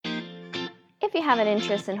If you have an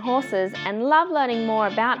interest in horses and love learning more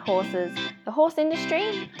about horses, the horse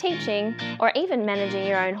industry, teaching, or even managing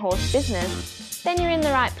your own horse business, then you're in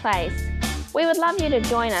the right place. We would love you to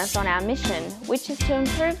join us on our mission, which is to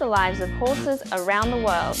improve the lives of horses around the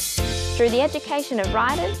world through the education of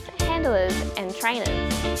riders, handlers, and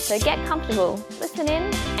trainers. So get comfortable, listen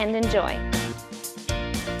in, and enjoy.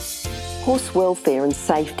 Horse welfare and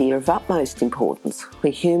safety are of utmost importance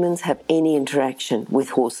where humans have any interaction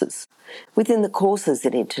with horses. Within the courses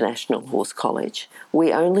at International Horse College,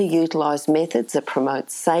 we only utilise methods that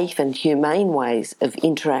promote safe and humane ways of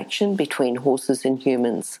interaction between horses and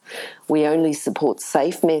humans. We only support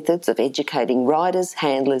safe methods of educating riders,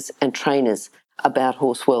 handlers and trainers about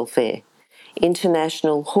horse welfare.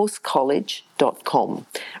 internationalhorsecollege.com,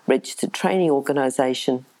 registered training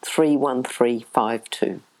organisation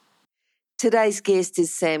 31352. Today's guest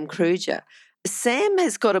is Sam Kruijer. Sam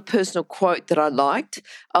has got a personal quote that I liked.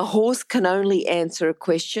 A horse can only answer a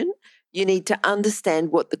question. You need to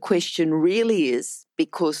understand what the question really is,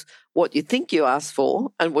 because what you think you ask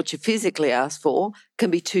for and what you physically ask for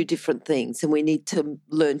can be two different things. And we need to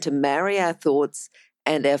learn to marry our thoughts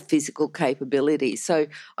and our physical capabilities. So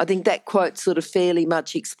I think that quote sort of fairly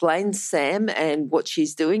much explains Sam and what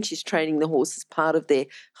she's doing. She's training the horse as part of their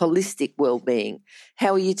holistic well-being.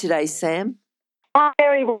 How are you today, Sam? I'm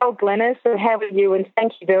very well, Glenys, and how are you? And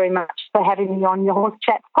thank you very much for having me on your Horse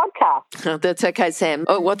Chats podcast. Oh, that's okay, Sam.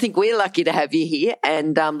 Oh, well, I think we're lucky to have you here,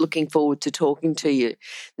 and I'm looking forward to talking to you.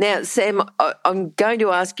 Now, Sam, I'm going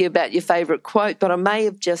to ask you about your favourite quote, but I may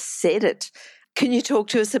have just said it. Can you talk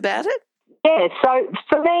to us about it? Yeah, so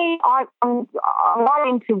for me, I'm right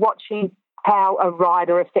into watching how a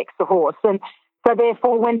rider affects a horse. And so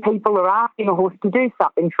therefore, when people are asking a horse to do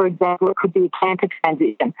something, for example, it could be a canter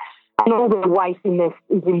transition, and all their weight in this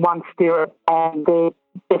is in one stirrup and they're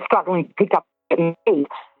struggling to pick up the feet.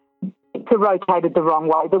 It's rotated the wrong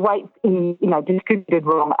way. The weight's distributed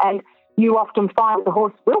wrong. And you often find the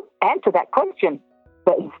horse will answer that question.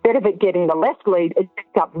 But instead of it getting the left lead, it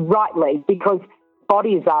picks up right lead because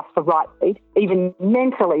body is asked for right lead. Even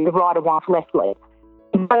mentally, the rider wants left lead.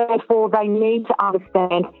 And therefore, they need to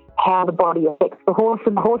understand how the body affects the horse,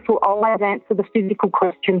 and the horse will always answer the physical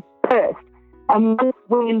question first. And once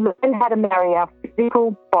we learn how to marry our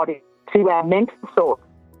physical body to our mental thoughts,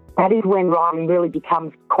 that is when riding really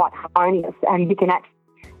becomes quite harmonious, and you can actually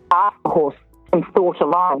ask the horse from thought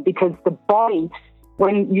alone, because the body,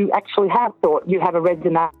 when you actually have thought, you have a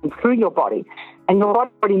resonance through your body, and your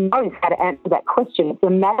body already knows how to answer that question. It's a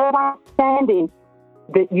matter of understanding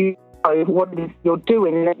that you know what it is you're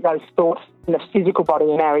doing, and that those thoughts and the physical body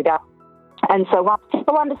are married up. And so once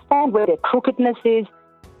people understand where their crookedness is,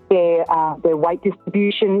 their weight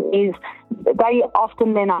distribution is, they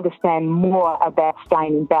often then understand more about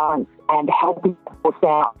staying in balance and helping the horse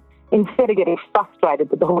out. Instead of getting frustrated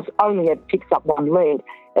that the horse only ever picks up one lead,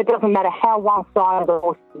 it doesn't matter how one side of the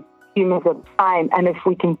horse is, humans are the same. And if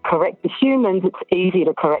we can correct the humans, it's easier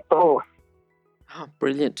to correct the horse. Oh,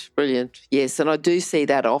 brilliant. Yes, and I do see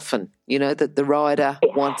that often, that the rider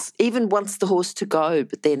wants the horse to go,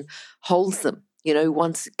 but then holds them.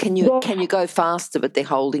 Can you go faster, but they're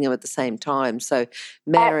holding them at the same time. So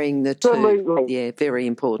marrying the two, very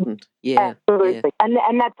important. Yeah, absolutely. Yeah.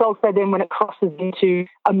 And that's also then when it crosses into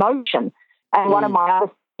emotion. And one of my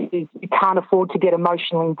other things is you can't afford to get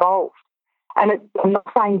emotionally involved. And I'm not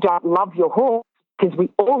saying don't love your horse, because we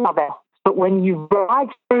all love our horse, but when you ride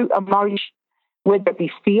through emotion, whether it be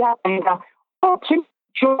fear, anger, or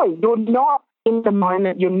joy, you're not in the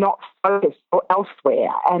moment, you're not focused or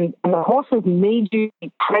elsewhere. And the horses need you to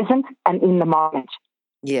be present and in the moment.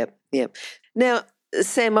 Yep. Now,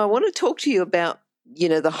 Sam, I want to talk to you about,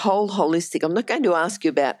 the whole holistic. I'm not going to ask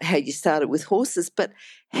you about how you started with horses, but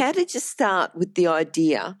how did you start with the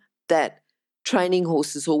idea that training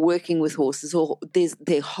horses or working with horses, or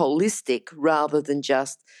they're holistic rather than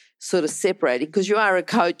just sort of separated? Because you are a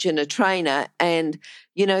coach and a trainer, and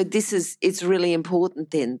it's really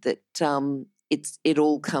important then that it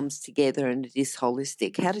all comes together and it is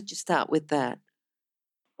holistic. How did you start with that?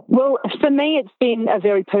 Well, for me, it's been a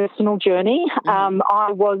very personal journey. Mm-hmm.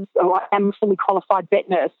 I am a fully qualified vet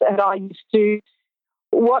nurse, and I used to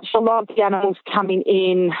watch a lot of the animals coming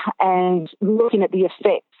in and looking at the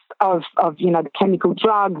effects of the chemical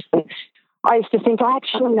drugs. And I used to think, I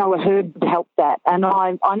actually know a herb would help that, and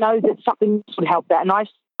I know that something would help that. And I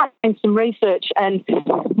started doing some research, and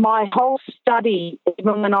my whole study,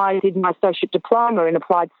 even when I did my associate diploma in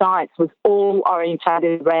applied science, was all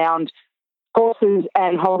orientated around horses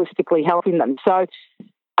and holistically helping them. So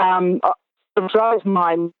it drove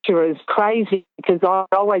my lecturers crazy, because I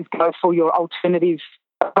always go for your alternative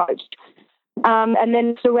approach. And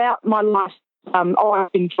then throughout my life,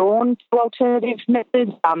 I've been drawn to alternative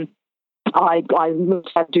methods. I learned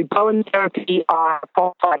how to do Bowen therapy. I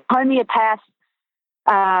qualified homeopath.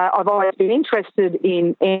 I've always been interested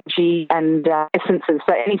in energy and essences.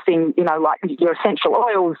 So anything, like your essential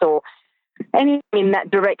oils or anything in that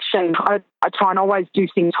direction, I try and always do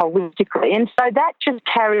things holistically. And so that just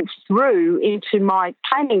carried through into my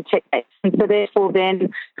training techniques. And so therefore then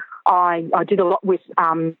I did a lot with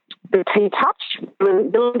the T-Touch,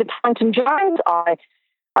 Belinda Clinton-Jones. I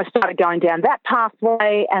started going down that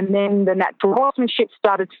pathway, and then the natural horsemanship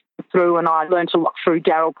started through, and I learned a lot through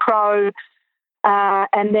Darryl Crow.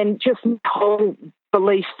 And then just the whole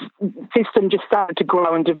belief system just started to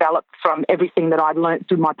grow and develop from everything that I'd learned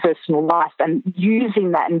through my personal life and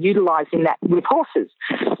using that and utilising that with horses.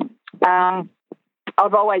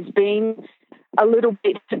 I've always been a little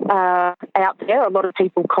bit out there. A lot of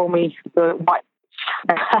people call me the white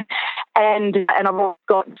and I've also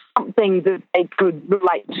got something that they could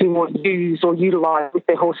relate to or use or utilise with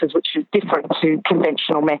their horses, which is different to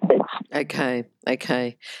conventional methods. Okay.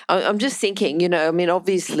 I'm just thinking,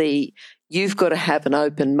 obviously you've got to have an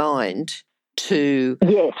open mind to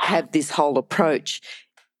have this whole approach.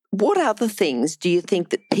 What other things do you think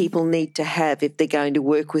that people need to have if they're going to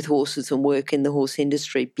work with horses and work in the horse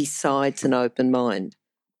industry besides an open mind?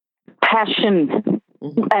 Passion.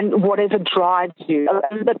 Mm-hmm. And whatever drives you.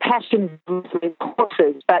 The passion is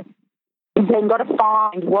horses, but you've then got to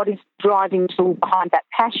find what is driving tool behind that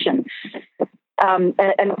passion. And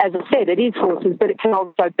as I said, it is horses, but it can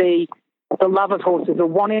also be the love of horses or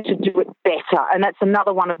wanting to do it better. And that's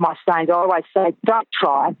another one of my sayings. I always say, don't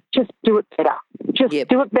try, just do it better. Just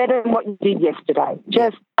do it better than what you did yesterday.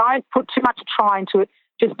 Just don't put too much try into it.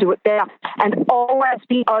 Just do it better. And always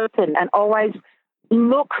be open and always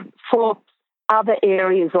look for other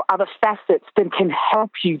areas or other facets that can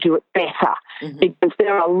help you do it better, because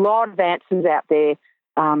there are a lot of answers out there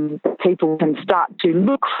that people can start to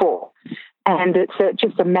look for. And it's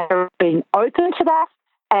just a matter of being open to that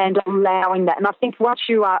and allowing that. And I think once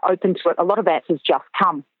you are open to it, a lot of answers just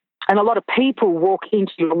come. And a lot of people walk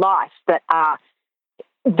into your life that are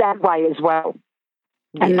that way as well.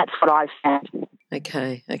 And that's what I've found.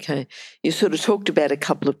 Okay. You sort of talked about a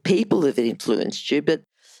couple of people that influenced you, but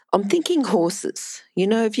I'm thinking horses.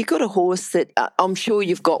 If you've got a horse that, I'm sure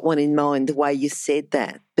you've got one in mind the way you said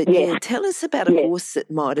that. But tell us about a horse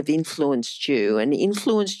that might have influenced you and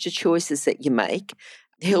influenced your choices that you make,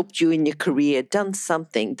 helped you in your career, done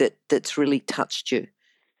something that's really touched you.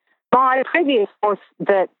 My previous horse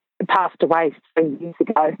that passed away 3 years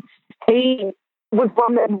ago, he was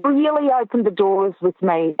one that really opened the doors with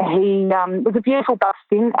me. He was a beautiful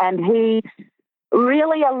busting, and he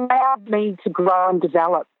really allowed me to grow and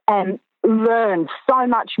develop and learn so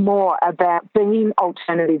much more about being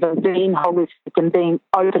alternative and being holistic and being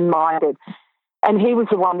open-minded. And he was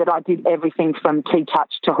the one that I did everything from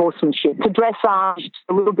T-Touch to horsemanship, to dressage, to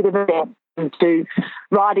a little bit of event, to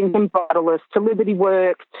riding him bridleless, to liberty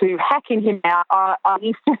work, to hacking him out. I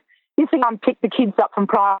used to pick the kids up from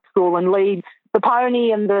primary school and lead the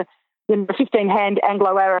pony and the 15-hand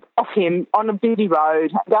Anglo-Arab off him on a busy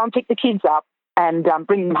road, go and pick the kids up and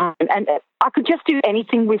bring them home. And I could just do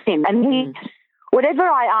anything with him. And he, whatever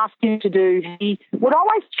I asked him to do, he would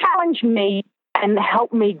always challenge me and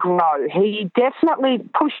help me grow. He definitely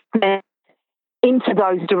pushed me into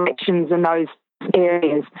those directions and those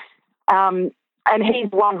areas. And he's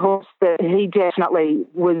one horse that he definitely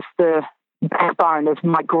was the backbone of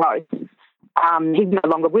my growth. He's no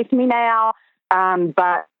longer with me now,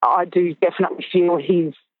 but I do definitely feel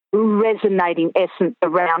his resonating essence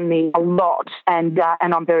around me a lot, and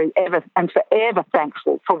I'm forever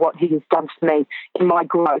thankful for what he has done for me in my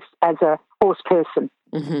growth as a horse person.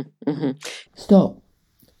 Stop.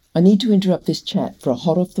 I need to interrupt this chat for a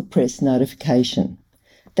hot off the press notification.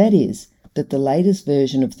 That is, that the latest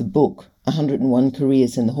version of the book, 101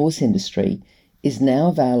 Careers in the Horse Industry, is now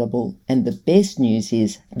available, and the best news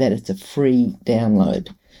is that it's a free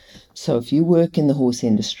download. So if you work in the horse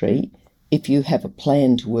industry, if you have a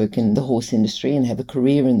plan to work in the horse industry and have a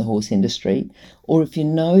career in the horse industry, or if you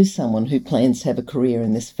know someone who plans to have a career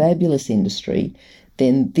in this fabulous industry,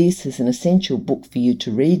 then this is an essential book for you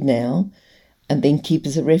to read now and then keep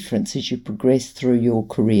as a reference as you progress through your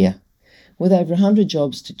career. With over 100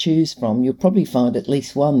 jobs to choose from, you'll probably find at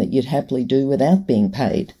least one that you'd happily do without being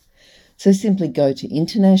paid. So simply go to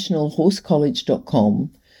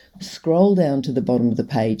internationalhorsecollege.com, scroll down to the bottom of the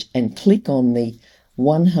page and click on the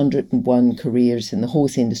 101 Careers in the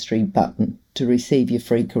Horse Industry button to receive your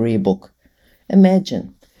free career book.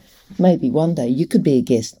 Imagine, maybe one day you could be a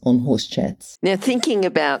guest on Horse Chats. Now, thinking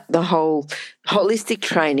about the whole holistic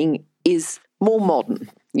training is more modern.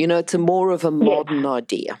 It's a more of a modern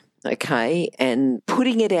idea, okay? And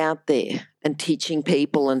putting it out there and teaching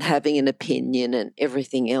people and having an opinion and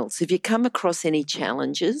everything else. Have you come across any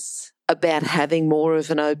challenges about having more of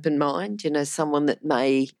an open mind? Someone that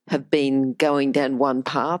may have been going down one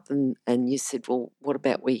path and you said, well, what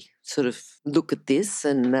about we sort of look at this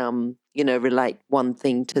and, relate one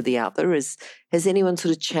thing to the other? Has anyone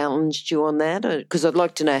sort of challenged you on that? Because I'd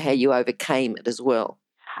like to know how you overcame it as well.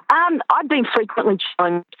 I've been frequently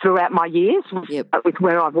challenged throughout my years with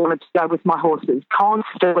where I've wanted to go with my horses,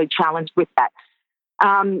 constantly challenged with that.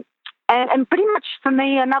 And pretty much for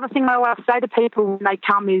me, another thing I always say to people when they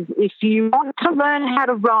come is if you want to learn how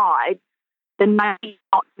to ride, then maybe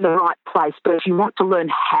not in the right place. But if you want to learn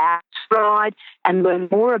how to ride and learn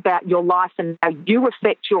more about your life and how you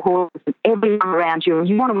affect your horse and everyone around you, and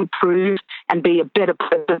you want to improve and be a better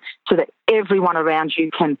person so that everyone around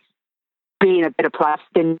you can be in a better place,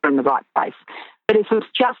 then you're in the right place. But if it's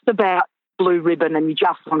just about blue ribbon and you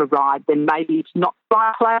just want to ride, then maybe it's not the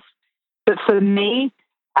right place. But for me,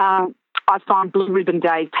 I find blue ribbon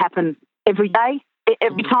days happen every day.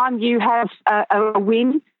 Every time you have a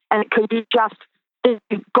win, and it could be just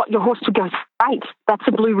you've got your horse to go straight. That's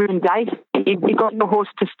a blue ribbon day. You've got your horse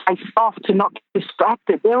to stay soft, to not get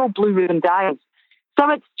distracted. They're all blue ribbon days. So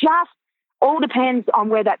it's just all depends on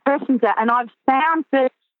where that person's at. And I've found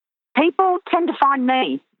that people tend to find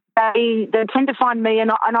me. They tend to find me,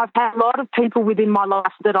 and I've had a lot of people within my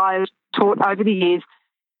life that I've taught over the years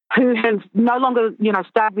who have no longer,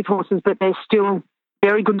 stayed with horses, but they're still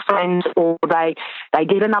very good friends, or they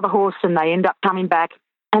get another horse and they end up coming back.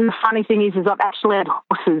 And the funny thing is I've actually had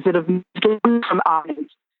horses that have moved on from owners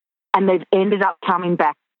and they've ended up coming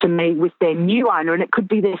back to me with their new owner, and it could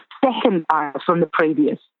be their second owner from the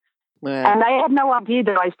previous. Wow. And they had no idea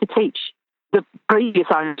that I used to teach the previous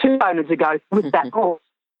owner 2 owners ago with that horse.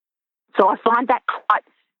 So I find that quite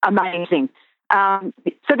amazing.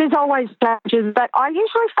 So there's always challenges, but I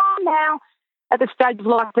usually find now at the stage of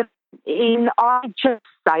life that I just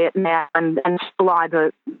say it now and people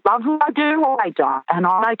either love what I do or they don't, and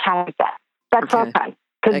I'm okay with that. That's okay.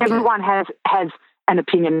 Because everyone has an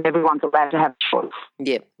opinion, everyone's allowed to have a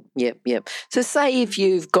choice. Yep. So say if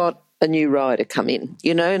you've got a new rider come in,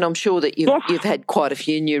 and I'm sure that you've had quite a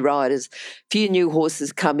few new riders, few new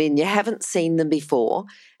horses come in, you haven't seen them before,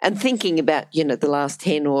 and thinking about, the last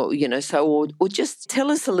 10 or, or just tell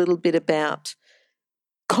us a little bit about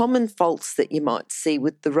common faults that you might see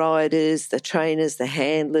with the riders, the trainers, the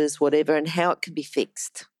handlers, whatever, and how it can be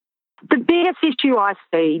fixed. The biggest issue I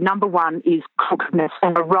see, number one, is crookedness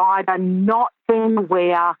and a rider not being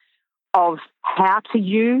aware of how to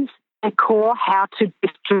use their core, how to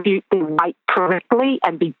distribute their weight correctly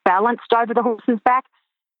and be balanced over the horse's back.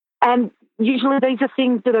 And usually these are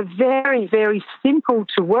things that are very, very simple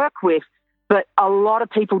to work with, but a lot of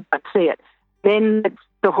people don't see it. Then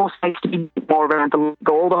the horse needs to be more around the leg,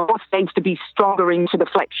 or the horse needs to be stronger into the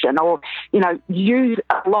flexion, or, use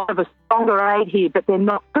a lot of a stronger aid here, but they're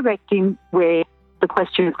not correcting where the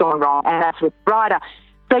question has gone wrong, and that's with the rider.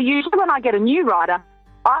 So usually when I get a new rider,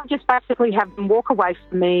 I just basically have them walk away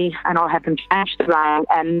from me and I'll have them change the rein,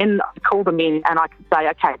 and then I call them in and I can say,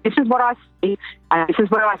 okay, this is what I see and this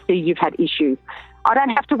is where I see you've had issues. I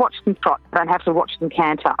don't have to watch them trot. I don't have to watch them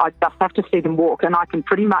canter. I just have to see them walk, and I can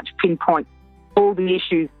pretty much pinpoint all the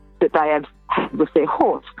issues that they have had with their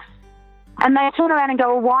horse. And they turn around and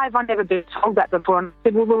go, well, why have I never been told that before? And I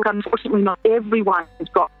said, well, look, unfortunately not everyone has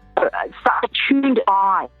got such a tuned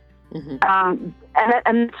eye. Mm-hmm.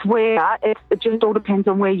 And it's where it just all depends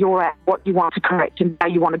on where you're at, what you want to correct and how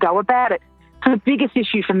you want to go about it. So the biggest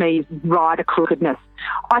issue for me is rider crookedness.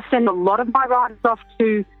 I send a lot of my riders off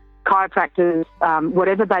to chiropractors,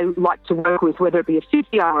 whatever they like to work with, whether it be a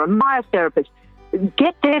physio or a myotherapist.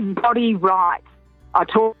 Get their body right. I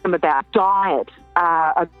talk to them about diet,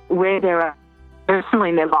 where they're at personally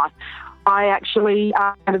in their life. I actually,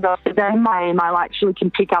 today in my email, I actually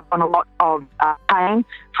can pick up on a lot of pain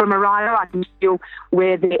from a rider. I can feel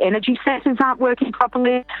where their energy sensors aren't working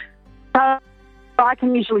properly. So I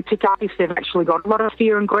can usually pick up if they've actually got a lot of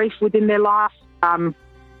fear and grief within their life.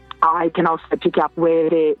 I can also pick up where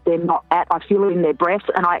they're not at. I feel it in their breath,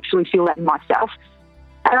 and I actually feel that in myself.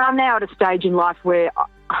 And I'm now at a stage in life where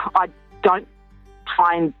I don't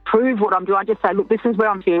try and prove what I'm doing. I just say, look, this is where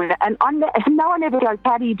I'm feeling it. And no one ever goes,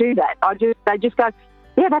 how do you do that? They just go,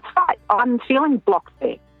 yeah, that's right. I'm feeling blocked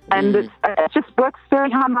there. And it just works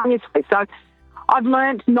very harmoniously. So I've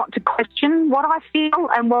learned not to question what I feel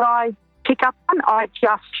and what I pick up on. I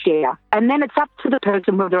just share. And then it's up to the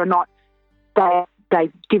person whether or not they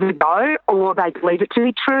give it a go, or they believe it to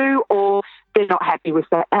be true, or they're not happy with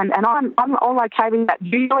that. And I'm all okay with that.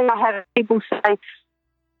 Usually I have people say,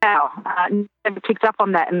 never picked up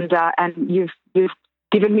on that, and you've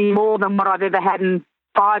given me more than what I've ever had in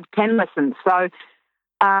 5-10 lessons. So,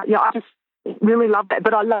 I just really love that.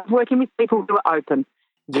 But I love working with people who are open.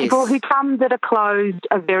 Yes. People who come that are closed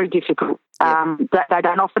are very difficult. That they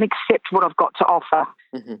don't often accept what I've got to offer.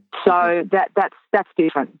 Mm-hmm. So that's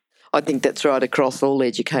different. I think that's right across all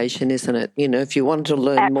education, isn't it? You know, if you want to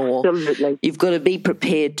learn more, you've got to be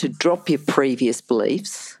prepared to drop your previous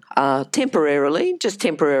beliefs temporarily,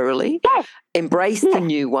 Yes. embrace the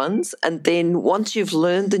new ones, and then once you've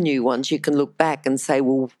learned the new ones, you can look back and say,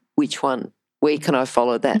 well, which one? Where can I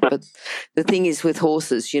follow that? But the thing is with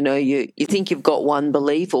horses, you know, you think you've got one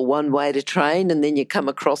belief or one way to train, and then you come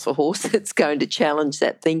across a horse that's going to challenge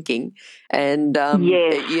that thinking and,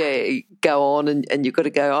 go on and you've got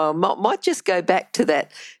to go, I might just go back to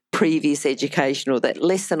that previous education or that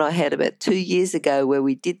lesson I had about 2 years ago where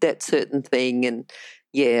we did that certain thing. And,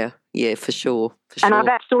 for sure. And I've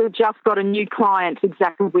actually just got a new client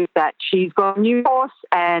exactly with that. She's got a new horse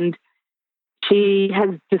and she has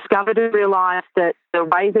discovered and realised that the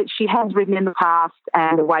way that she has ridden in the past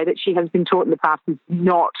and the way that she has been taught in the past is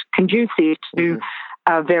not conducive to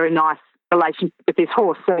a very nice relationship with this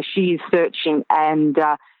horse. So she is searching and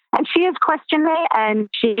she has questioned me, and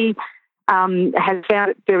she has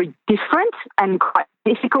found it very different and quite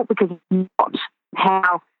difficult because it's not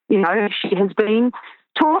how, she has been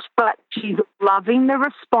taught, but she's loving the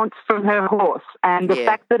response from her horse. And the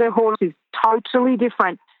fact that her horse is totally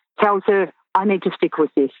different tells her, I need to stick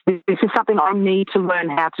with this. This is something I need to learn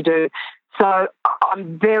how to do. So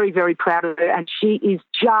I'm very, very proud of her, and she is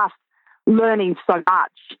just learning so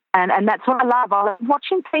much. And that's what I love. I love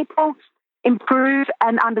watching people improve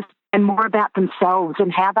and understand more about themselves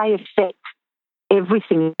and how they affect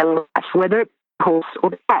everything in their life, whether it's a horse or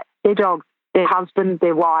the cat, their dog, their husband,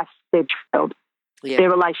 their wife, their child,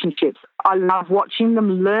 their relationships. I love watching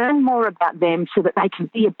them learn more about them so that they can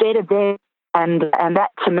be a better them. And that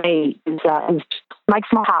to me is makes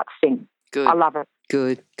my heart sing. Good. I love it.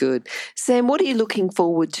 Good. Sam, what are you looking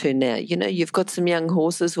forward to now? You know, you've got some young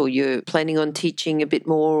horses, or you're planning on teaching a bit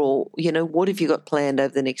more, or, what have you got planned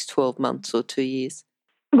over the next 12 months or 2 years?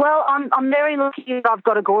 Well, I'm very lucky. I've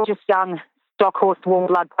got a gorgeous young stock horse, warm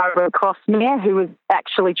blood cross mare, who has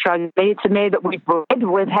actually chosen me. It's a mare that we've bred.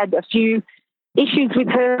 We've had a few issues with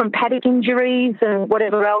her from paddock injuries and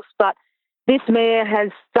whatever else, but this mare has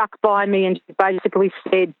stuck by me and basically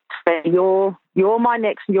said, you're my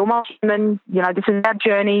next, you're my human, this is our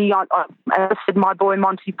journey. As I said, my boy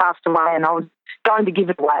Monty passed away and I was going to give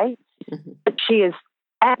it away. Mm-hmm. But she has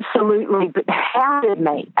absolutely hounded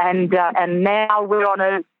me. And now we're on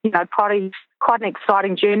a, probably quite an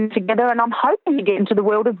exciting journey together, and I'm hoping to get into the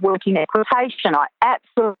world of working equitation. I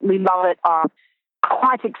absolutely love it. I'm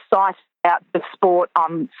quite excited about the sport.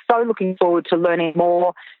 I'm so looking forward to learning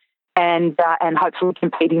more and hopefully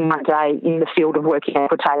competing one day in the field of working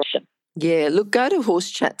equitation. Yeah, look, go to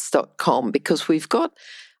horsechats.com because we've got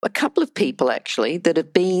a couple of people actually that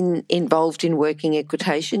have been involved in working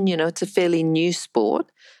equitation. It's a fairly new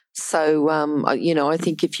sport. So, I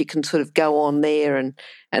think if you can sort of go on there and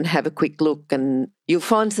have a quick look, and you'll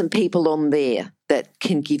find some people on there that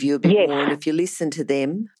can give you a bit more. And if you listen to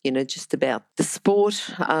them, just about the sport,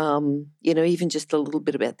 even just a little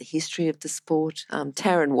bit about the history of the sport.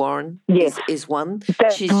 Taryn Warren is one.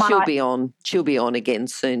 She'll be on. She'll be on again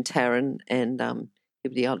soon, Taryn, and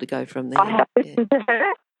you'll be able to go from there. I have listened to her,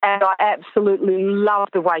 and I absolutely love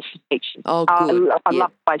the way she teaches. Oh, good. I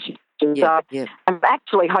love the way she teaches. I'm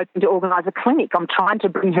actually hoping to organise a clinic. I'm trying to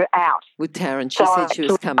bring her out. With Taryn, she said she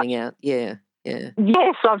was coming out. Yeah.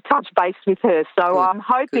 Yes, I've touched base with her, so I'm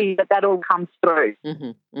hoping that all comes through.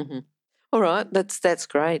 All right, that's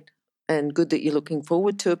great, and good that you're looking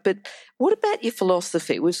forward to it. But what about your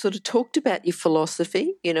philosophy? We've sort of talked about your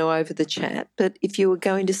philosophy, over the chat, but if you were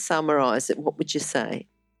going to summarise it, what would you say?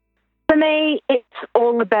 For me, it's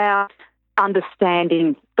all about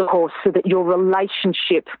understanding the horse so that your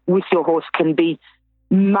relationship with your horse can be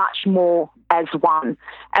much more as one.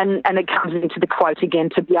 And it comes into the quote again,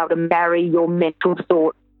 to be able to marry your mental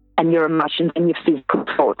thought and your emotions and your physical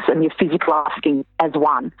thoughts and your physical asking as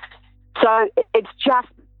one. So it's just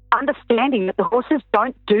understanding that the horses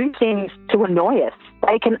don't do things to annoy us.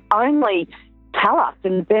 They can only tell us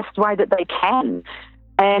in the best way that they can.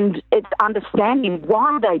 And it's understanding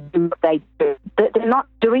why they do what they do. They're not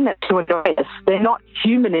doing it to annoy us. They're not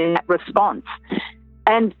human in that response.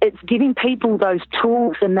 And it's giving people those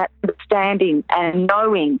tools and that understanding and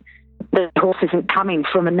knowing that the horse isn't coming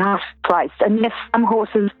from a nasty place. And yes, some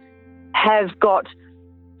horses have got,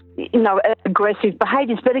 aggressive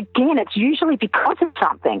behaviours, but again, it's usually because of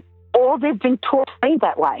something, or they've been taught to be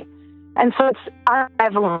that way. And so it's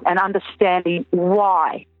unraveling and understanding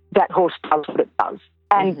why that horse does what it does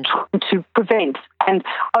and trying to prevent and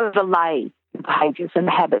overlay the behaviours and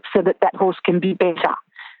the habits so that that horse can be better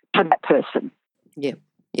for that person. Yep,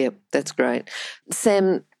 that's great.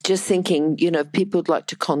 Sam, just thinking, if people would like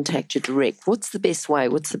to contact you direct, what's the best way?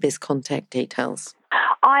 What's the best contact details?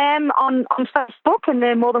 I am on Facebook, and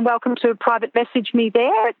they're more than welcome to private message me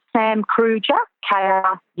there. It's Sam Kruijer,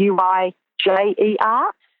 Kruijer.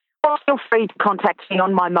 Or feel free to contact me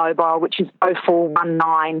on my mobile, which is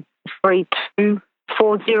 0419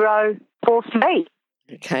 324043.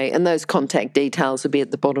 Okay, and those contact details will be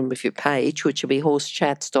at the bottom of your page, which will be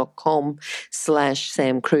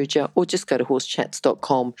horsechats.com/Sam Kruijer, or just go to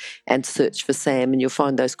horsechats.com and search for Sam, and you'll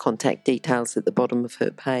find those contact details at the bottom of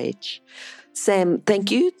her page. Sam,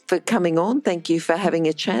 thank you for coming on. Thank you for having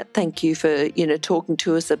a chat. Thank you for, talking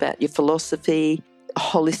to us about your philosophy,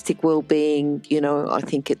 holistic well-being. I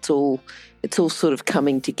think it's all sort of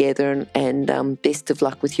coming together, and best of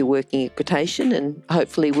luck with your working equitation, and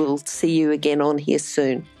hopefully we'll see you again on here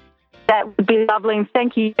soon. That would be lovely, and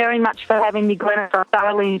thank you very much for having me, Glenn. I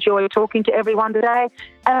thoroughly enjoyed talking to everyone today,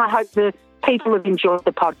 and I hope the people have enjoyed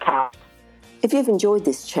the podcast. If you've enjoyed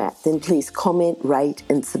this chat, then please comment, rate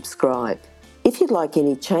and subscribe. If you'd like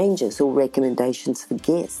any changes or recommendations for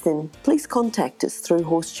guests, then please contact us through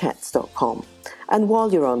horsechats.com. And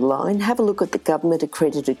while you're online, have a look at the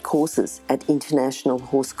government-accredited courses at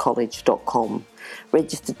internationalhorsecollege.com.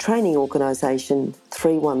 Registered Training Organisation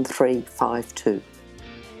 31352.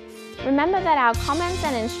 Remember that our comments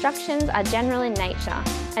and instructions are general in nature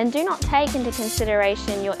and do not take into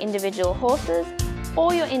consideration your individual horses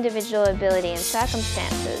or your individual ability and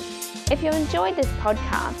circumstances. If you enjoyed this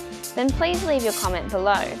podcast, then please leave your comment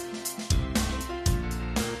below.